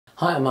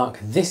Hi, I'm Mark,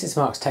 this is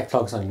Mark's Tech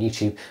Vlogs on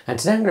YouTube, and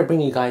today I'm going to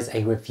bring you guys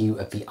a review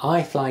of the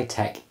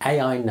iFLYTEK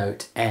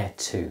AINOTE Air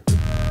 2.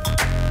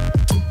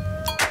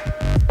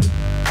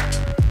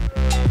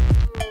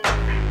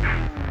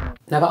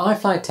 Now the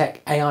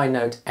iFLYTEK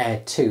AINOTE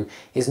Air 2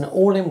 is an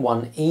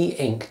all-in-one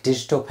e-ink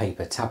digital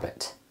paper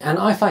tablet. And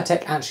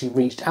iFLYTEK actually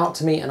reached out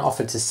to me and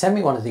offered to send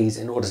me one of these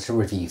in order to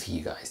review for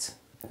you guys.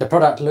 The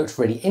product looked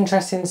really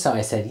interesting, so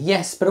I said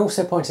yes, but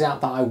also pointed out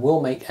that I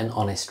will make an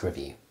honest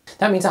review.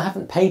 That means I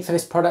haven't paid for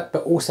this product,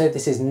 but also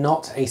this is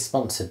not a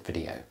sponsored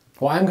video.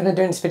 What I'm going to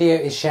do in this video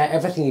is share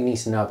everything you need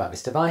to know about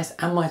this device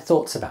and my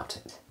thoughts about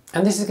it.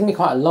 And this is going to be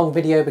quite a long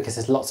video because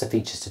there's lots of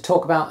features to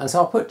talk about, and so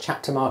I'll put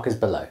chapter markers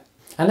below.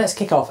 And let's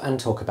kick off and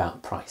talk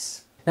about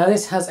price. Now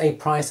this has a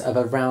price of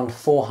around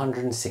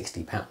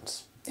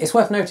 £460. It's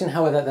worth noting,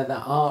 however, that there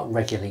are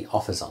regularly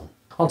offers on.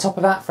 On top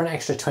of that, for an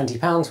extra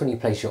 £20 when you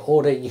place your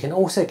order, you can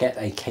also get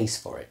a case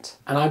for it.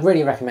 And I'd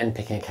really recommend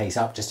picking a case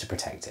up just to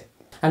protect it.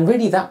 And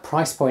really that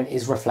price point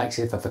is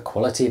reflective of the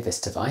quality of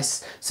this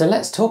device, so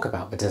let's talk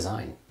about the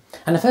design.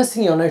 And the first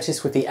thing you'll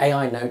notice with the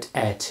AINOTE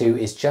Air 2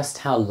 is just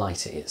how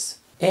light it is.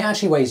 It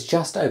actually weighs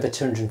just over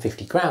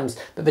 250 grams,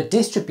 but the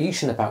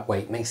distribution of that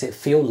weight makes it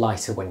feel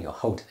lighter when you're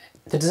holding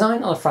it. The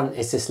design on the front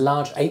is this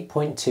large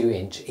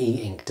 8.2-inch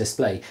e-ink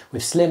display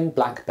with slim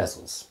black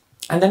bezels.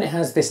 And then it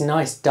has this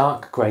nice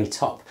dark grey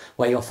top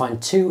where you'll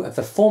find 2 of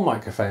the 4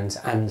 microphones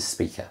and the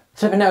speaker.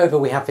 Flipping it over,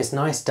 we have this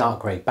nice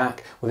dark grey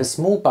back with a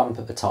small bump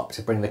at the top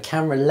to bring the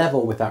camera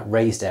level with that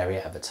raised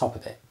area at the top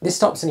of it. This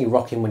stops any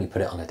rocking when you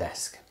put it on a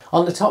desk.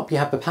 On the top you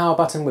have the power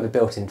button with a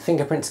built-in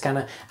fingerprint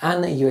scanner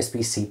and a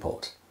USB-C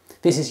port.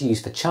 This is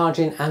used for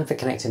charging and for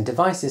connecting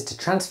devices to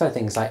transfer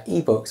things like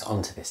ebooks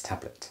onto this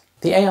tablet.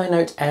 The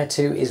AINOTE Air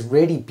 2 is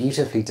really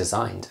beautifully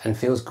designed and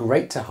feels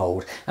great to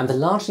hold, and the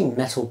largely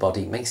metal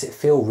body makes it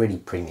feel really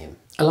premium.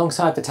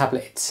 Alongside the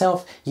tablet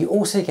itself, you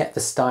also get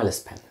the stylus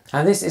pen,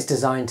 and this is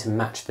designed to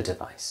match the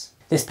device.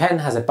 This pen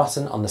has a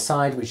button on the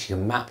side which you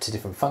can map to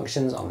different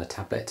functions on the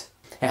tablet.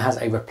 It has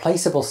a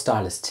replaceable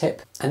stylus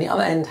tip, and the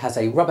other end has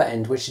a rubber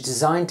end which is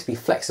designed to be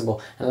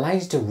flexible and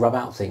allows you to rub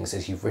out things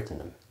as you've written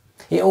them.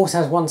 It also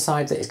has one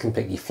side that is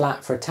completely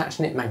flat for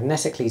attaching it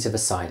magnetically to the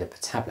side of the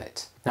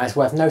tablet. Now it's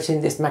worth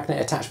noting this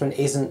magnet attachment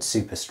isn't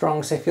super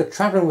strong, so if you're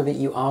travelling with it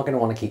you are going to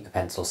want to keep the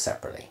pencils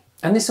separately.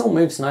 And this all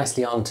moves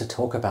nicely on to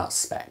talk about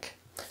spec.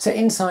 So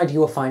inside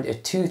you will find a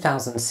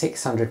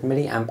 2600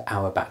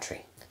 mAh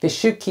battery. This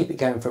should keep it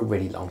going for a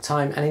really long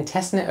time, and in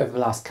testing it over the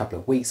last couple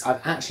of weeks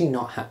I've actually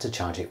not had to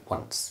charge it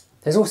once.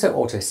 There's also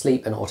auto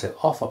sleep and auto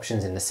off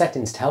options in the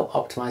settings to help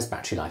optimize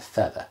battery life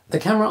further. The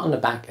camera on the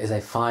back is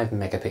a 5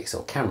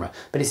 megapixel camera,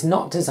 but it's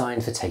not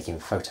designed for taking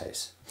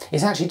photos.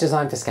 It's actually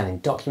designed for scanning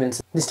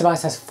documents. This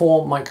device has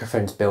 4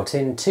 microphones built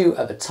in, 2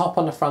 at the top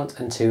on the front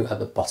and 2 at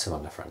the bottom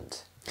on the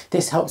front.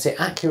 This helps it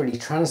accurately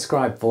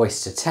transcribe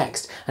voice to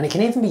text, and it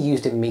can even be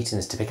used in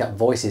meetings to pick up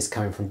voices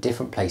coming from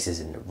different places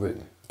in the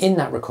room. In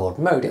that record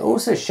mode, it will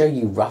also show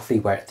you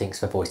roughly where it thinks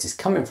the voice is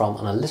coming from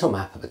on a little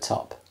map at the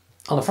top.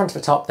 On the front of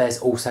the top there's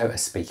also a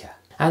speaker.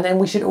 And then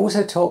we should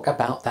also talk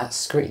about that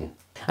screen.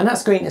 And that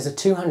screen is a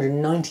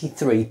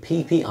 293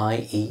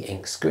 ppi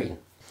e-ink screen.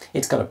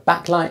 It's got a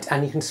backlight,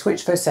 and you can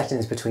switch those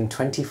settings between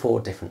 24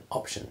 different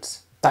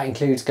options. That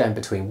includes going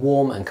between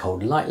warm and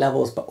cold light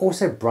levels, but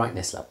also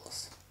brightness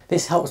levels.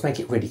 This helps make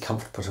it really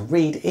comfortable to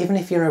read even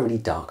if you're in a really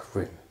dark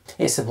room.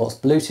 It supports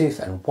Bluetooth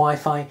and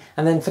Wi-Fi,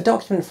 and then for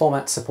document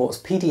formats supports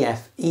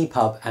PDF,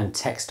 EPUB and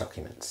text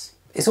documents.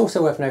 It's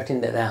also worth noting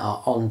that there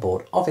are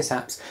onboard Office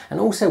apps and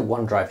also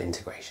OneDrive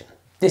integration.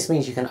 This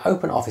means you can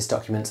open Office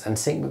documents and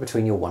sync them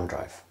between your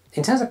OneDrive.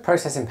 In terms of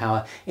processing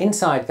power,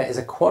 inside there is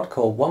a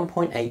quad-core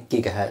 1.8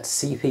 GHz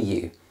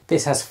CPU.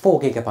 This has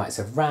 4 GB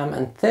of RAM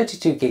and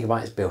 32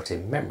 GB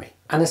built-in memory.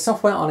 And the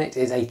software on it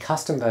is a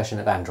custom version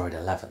of Android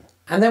 11.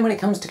 And then when it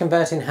comes to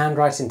converting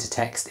handwriting to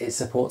text, it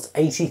supports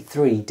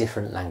 83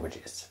 different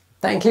languages.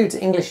 That includes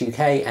English UK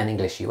and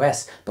English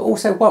US, but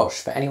also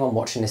Welsh for anyone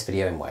watching this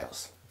video in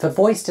Wales. For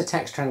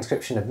voice-to-text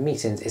transcription of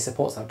meetings, it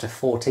supports up to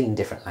 14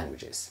 different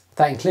languages.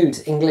 That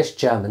includes English,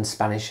 German,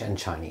 Spanish and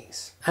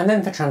Chinese. And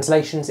then for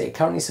translations, it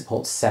currently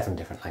supports 7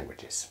 different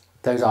languages.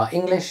 Those are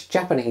English,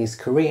 Japanese,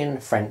 Korean,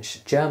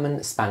 French,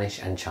 German,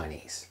 Spanish and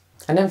Chinese.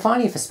 And then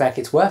finally for spec,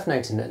 it's worth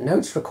noting that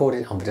notes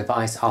recorded on the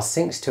device are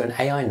synced to an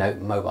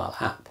AINOTE mobile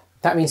app.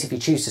 That means if you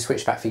choose to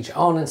switch that feature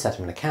on and set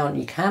up an account,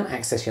 you can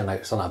access your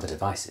notes on other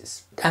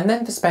devices. And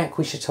then for spec,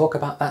 we should talk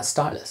about that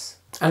stylus.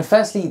 And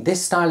firstly,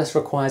 this stylus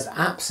requires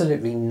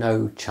absolutely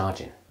no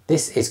charging.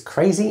 This is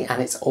crazy,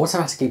 and it's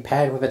automatically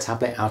paired with a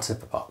tablet out of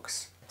the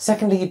box.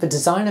 Secondly, the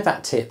design of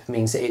that tip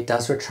means that it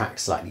does retract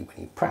slightly when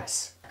you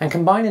press. And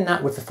combining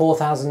that with the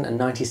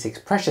 4096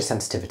 pressure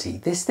sensitivity,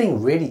 this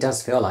thing really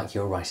does feel like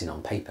you're writing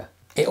on paper.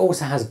 It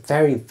also has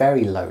very,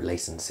 very low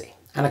latency.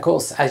 And of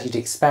course, as you'd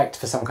expect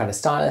for some kind of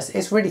stylus,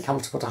 it's really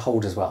comfortable to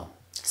hold as well.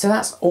 So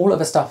that's all of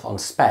the stuff on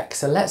spec,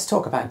 so let's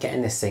talk about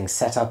getting this thing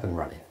set up and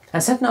running.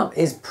 And setting up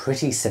is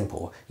pretty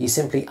simple. You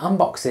simply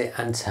unbox it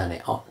and turn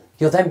it on.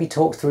 You'll then be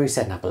talked through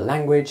setting up a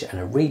language and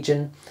a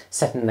region,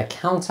 setting an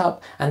account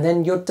up, and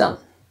then you're done.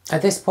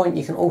 At this point,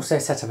 you can also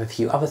set up a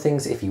few other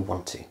things if you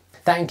want to.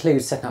 That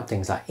includes setting up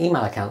things like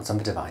email accounts on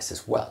the device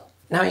as well.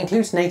 Now, it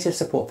includes native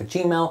support for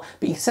Gmail,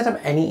 but you can set up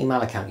any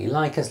email account you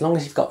like as long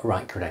as you've got the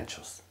right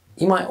credentials.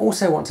 You might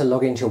also want to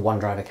log into your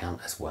OneDrive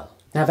account as well.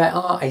 Now, there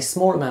are a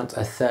small amount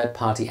of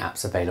third-party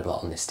apps available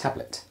on this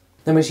tablet.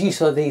 The most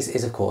useful of these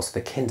is, of course,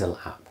 the Kindle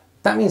app.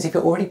 That means if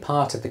you're already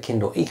part of the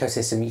Kindle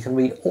ecosystem, you can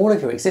read all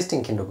of your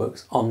existing Kindle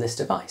books on this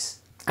device.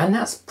 And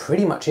that's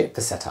pretty much it for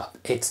setup.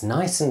 It's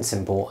nice and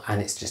simple,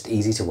 and it's just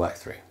easy to work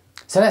through.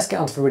 So let's get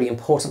on to the really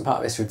important part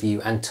of this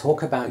review and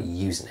talk about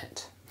using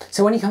it.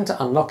 So when you come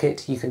to unlock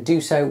it, you can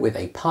do so with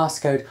a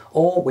passcode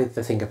or with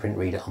the fingerprint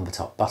reader on the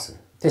top button.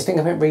 This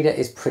fingerprint reader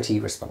is pretty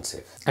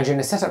responsive. And during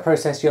the setup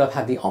process, you'll have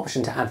had the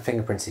option to add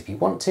fingerprints if you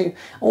want to,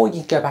 or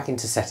you can go back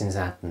into settings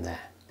and add them there.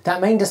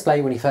 That main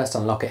display when you first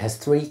unlock it has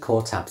 3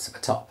 core tabs at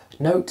the top: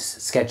 Notes,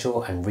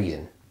 Schedule and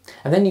Reading.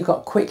 And then you've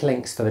got quick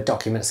links for the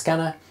document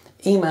scanner,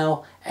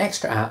 email,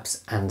 extra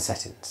apps and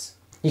settings.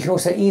 You can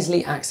also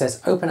easily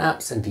access open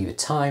apps and view the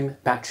time,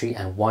 battery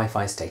and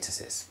Wi-Fi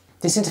statuses.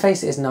 This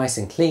interface is nice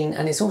and clean,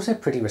 and it's also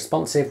pretty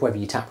responsive whether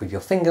you tap with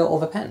your finger or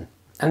the pen.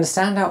 And the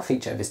standout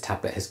feature of this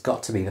tablet has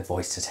got to be the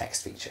voice to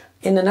text feature.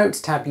 In the Notes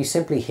tab, you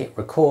simply hit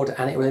record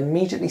and it will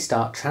immediately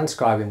start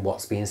transcribing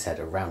what's being said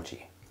around you.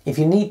 If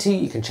you need to,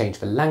 you can change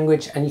the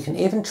language and you can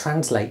even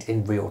translate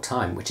in real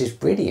time, which is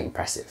really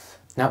impressive.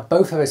 Now,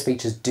 both of those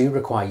features do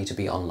require you to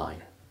be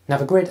online. Now,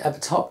 the grid at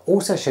the top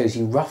also shows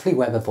you roughly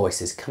where the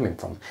voice is coming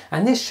from,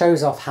 and this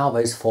shows off how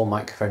those 4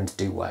 microphones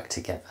do work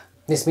together.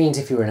 This means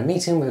if you're in a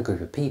meeting with a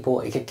group of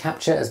people, it can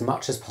capture as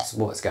much as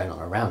possible what's going on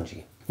around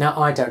you. Now,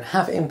 I don't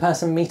have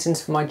in-person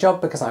meetings for my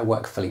job because I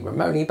work fully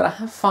remotely, but I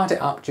have fired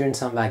it up during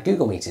some of our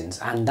Google meetings,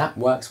 and that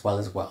works well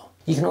as well.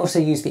 You can also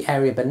use the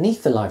area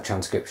beneath the live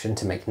transcription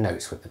to make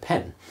notes with the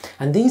pen,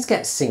 and these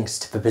get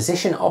synced to the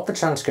position of the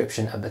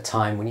transcription at the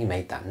time when you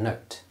made that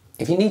note.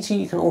 If you need to,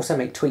 you can also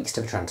make tweaks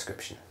to the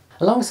transcription.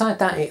 Alongside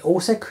that, it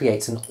also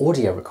creates an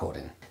audio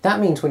recording. That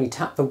means when you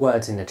tap the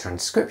words in the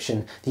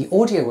transcription, the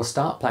audio will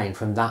start playing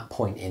from that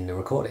point in the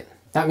recording.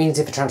 That means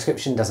if a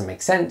transcription doesn't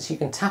make sense, you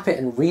can tap it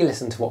and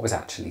re-listen to what was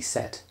actually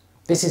said.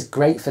 This is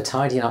great for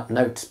tidying up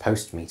notes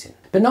post-meeting.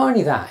 But not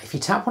only that, if you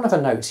tap one of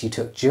the notes you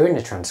took during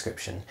the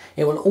transcription,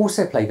 it will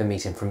also play the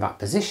meeting from that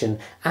position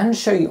and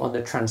show you on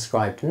the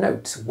transcribed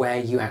notes where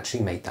you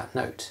actually made that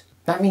note.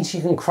 That means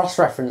you can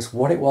cross-reference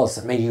what it was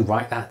that made you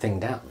write that thing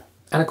down.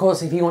 And of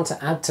course, if you want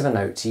to add to the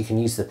notes, you can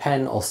use the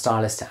pen or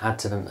stylus to add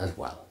to them as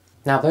well.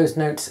 Now, those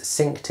notes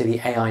sync to the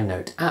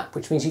AINOTE app,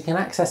 which means you can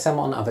access them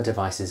on other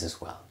devices as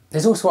well.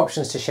 There's also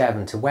options to share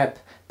them to web,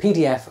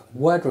 PDF,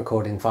 Word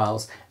recording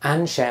files,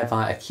 and share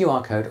via a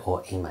QR code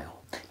or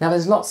email. Now,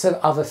 there's lots of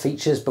other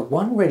features, but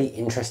one really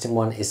interesting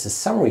one is the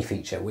summary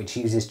feature, which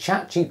uses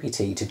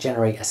ChatGPT to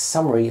generate a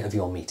summary of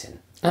your meeting.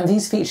 And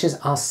these features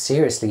are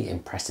seriously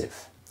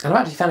impressive. And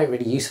I've actually found it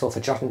really useful for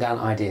jotting down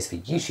ideas for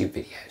YouTube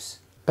videos.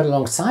 But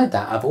alongside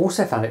that, I've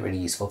also found it really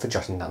useful for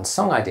jotting down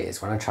song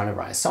ideas when I'm trying to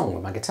write a song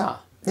with my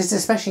guitar. This is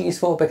especially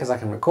useful because I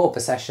can record the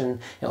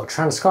session, it'll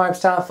transcribe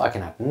stuff, I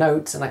can add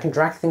notes, and I can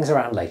drag things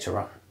around later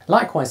on.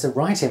 Likewise, the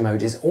writing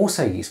mode is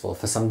also useful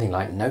for something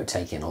like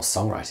note-taking or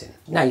songwriting.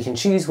 Now, you can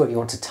choose whether you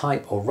want to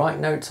type or write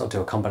notes or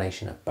do a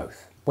combination of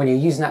both. When you're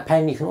using that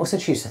pen, you can also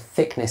choose the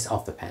thickness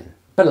of the pen.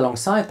 But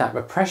alongside that,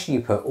 the pressure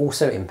you put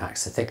also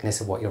impacts the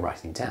thickness of what you're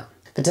writing down.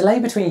 The delay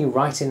between you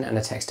writing and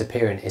the text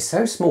appearing is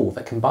so small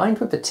that combined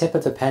with the tip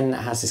of the pen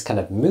that has this kind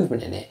of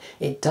movement in it,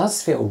 it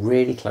does feel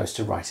really close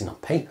to writing on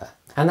paper.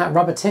 And that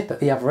rubber tip at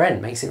the other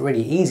end makes it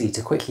really easy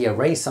to quickly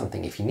erase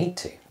something if you need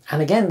to.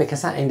 And again,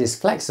 because that end is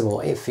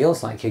flexible, it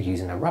feels like you're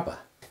using a rubber.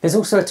 There's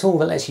also a tool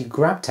that lets you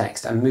grab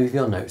text and move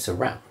your notes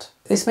around.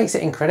 This makes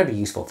it incredibly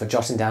useful for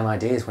jotting down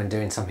ideas when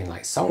doing something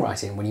like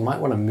songwriting, when you might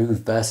want to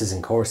move verses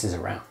and choruses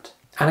around.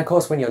 And of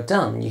course, when you're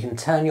done, you can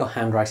turn your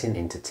handwriting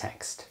into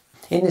text.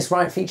 In this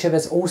write feature,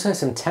 there's also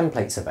some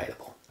templates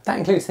available. That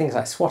includes things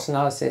like SWOT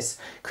analysis,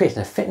 creating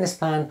a fitness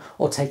plan,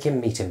 or taking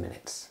meeting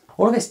minutes.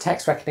 All of this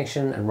text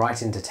recognition and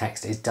writing to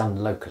text is done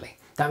locally.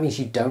 That means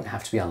you don't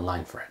have to be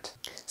online for it.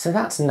 So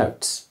that's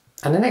notes.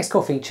 And the next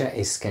core feature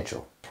is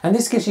schedule. And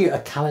this gives you a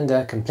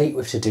calendar complete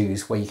with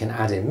to-dos where you can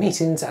add in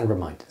meetings and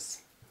reminders.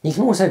 You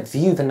can also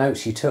view the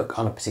notes you took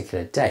on a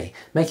particular day,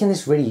 making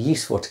this really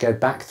useful to go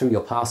back through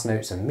your past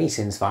notes and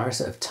meetings via a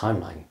sort of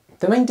timeline.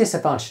 The main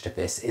disadvantage of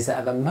this is that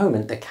at the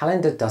moment the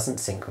calendar doesn't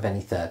sync with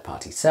any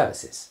third-party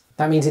services.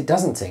 That means it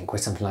doesn't sync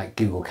with something like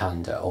Google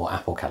Calendar or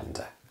Apple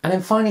Calendar. And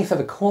then finally, for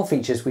the core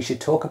features, we should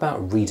talk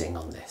about reading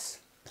on this.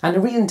 And the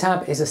Reading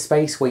tab is a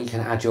space where you can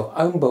add your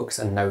own books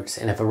and notes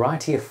in a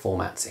variety of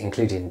formats,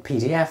 including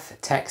PDF,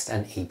 text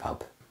and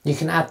EPUB. You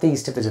can add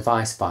these to the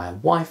device via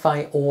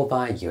Wi-Fi or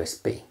via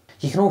USB.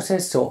 You can also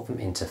sort them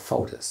into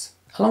folders.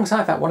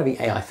 Alongside that, one of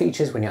the AI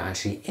features when you're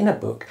actually in a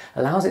book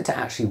allows it to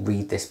actually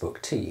read this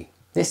book to you.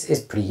 This is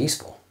pretty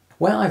useful.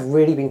 Where I've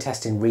really been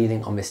testing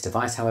reading on this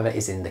device, however,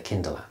 is in the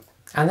Kindle app.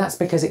 And that's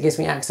because it gives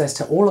me access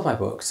to all of my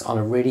books on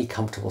a really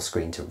comfortable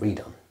screen to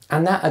read on.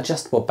 And that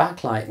adjustable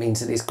backlight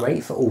means that it's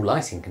great for all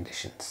lighting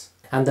conditions.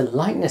 and the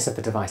lightness of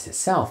the device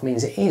itself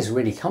means it is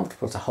really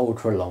comfortable to hold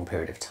for a long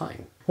period of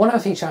time. One other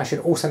feature I should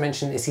also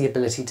mention is the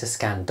ability to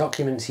scan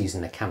documents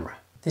using the camera.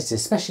 This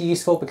is especially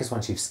useful because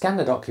once you've scanned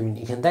a document,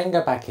 you can then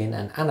go back in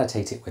and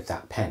annotate it with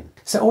that pen.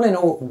 So all in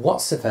all,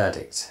 what's the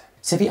verdict?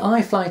 So the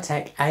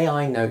iFLYTEK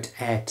AINOTE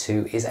Air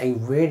 2 is a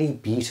really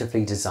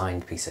beautifully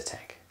designed piece of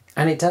tech,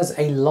 and it does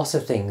a lot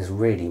of things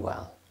really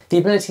well. The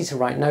ability to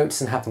write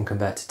notes and have them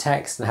convert to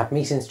text and have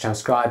meetings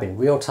transcribe in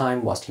real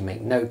time whilst you make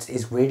notes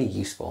is really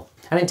useful.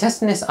 And in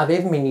testing this, I've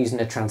even been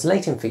using a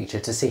translating feature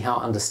to see how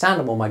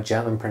understandable my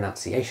German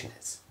pronunciation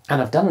is.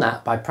 And I've done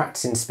that by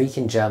practicing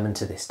speaking German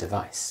to this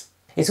device.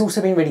 It's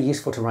also been really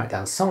useful to write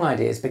down song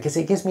ideas because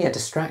it gives me a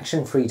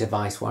distraction-free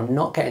device where I'm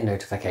not getting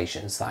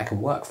notifications that I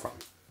can work from.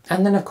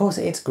 And then of course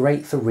it's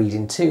great for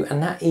reading too,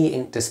 and that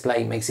e-ink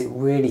display makes it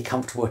really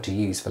comfortable to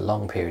use for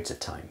long periods of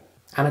time.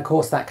 And of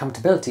course that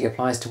comfortability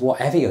applies to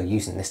whatever you're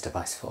using this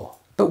device for.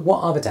 But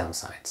what are the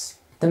downsides?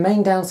 The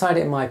main downside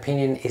in my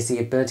opinion is the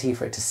ability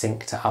for it to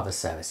sync to other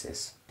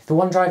services. The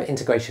OneDrive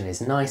integration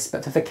is nice,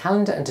 but for the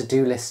calendar and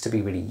to-do lists to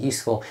be really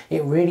useful,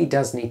 it really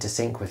does need to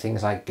sync with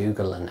things like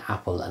Google and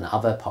Apple and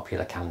other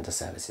popular calendar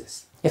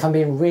services. If I'm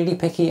being really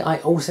picky, I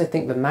also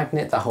think the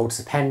magnet that holds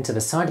the pen to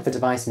the side of the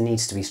device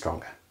needs to be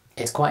stronger.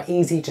 It's quite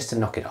easy just to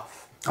knock it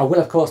off. I will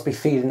of course be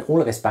feeding all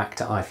of this back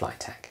to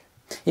iFLYTEK.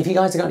 If you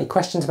guys have got any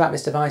questions about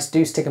this device,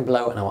 do stick them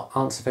below and I will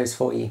answer those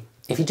for you.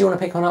 If you do want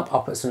to pick one up,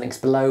 I'll put some links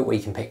below where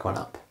you can pick one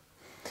up.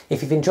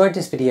 If you've enjoyed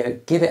this video,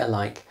 give it a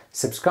like,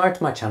 subscribe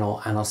to my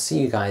channel, and I'll see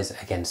you guys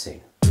again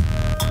soon.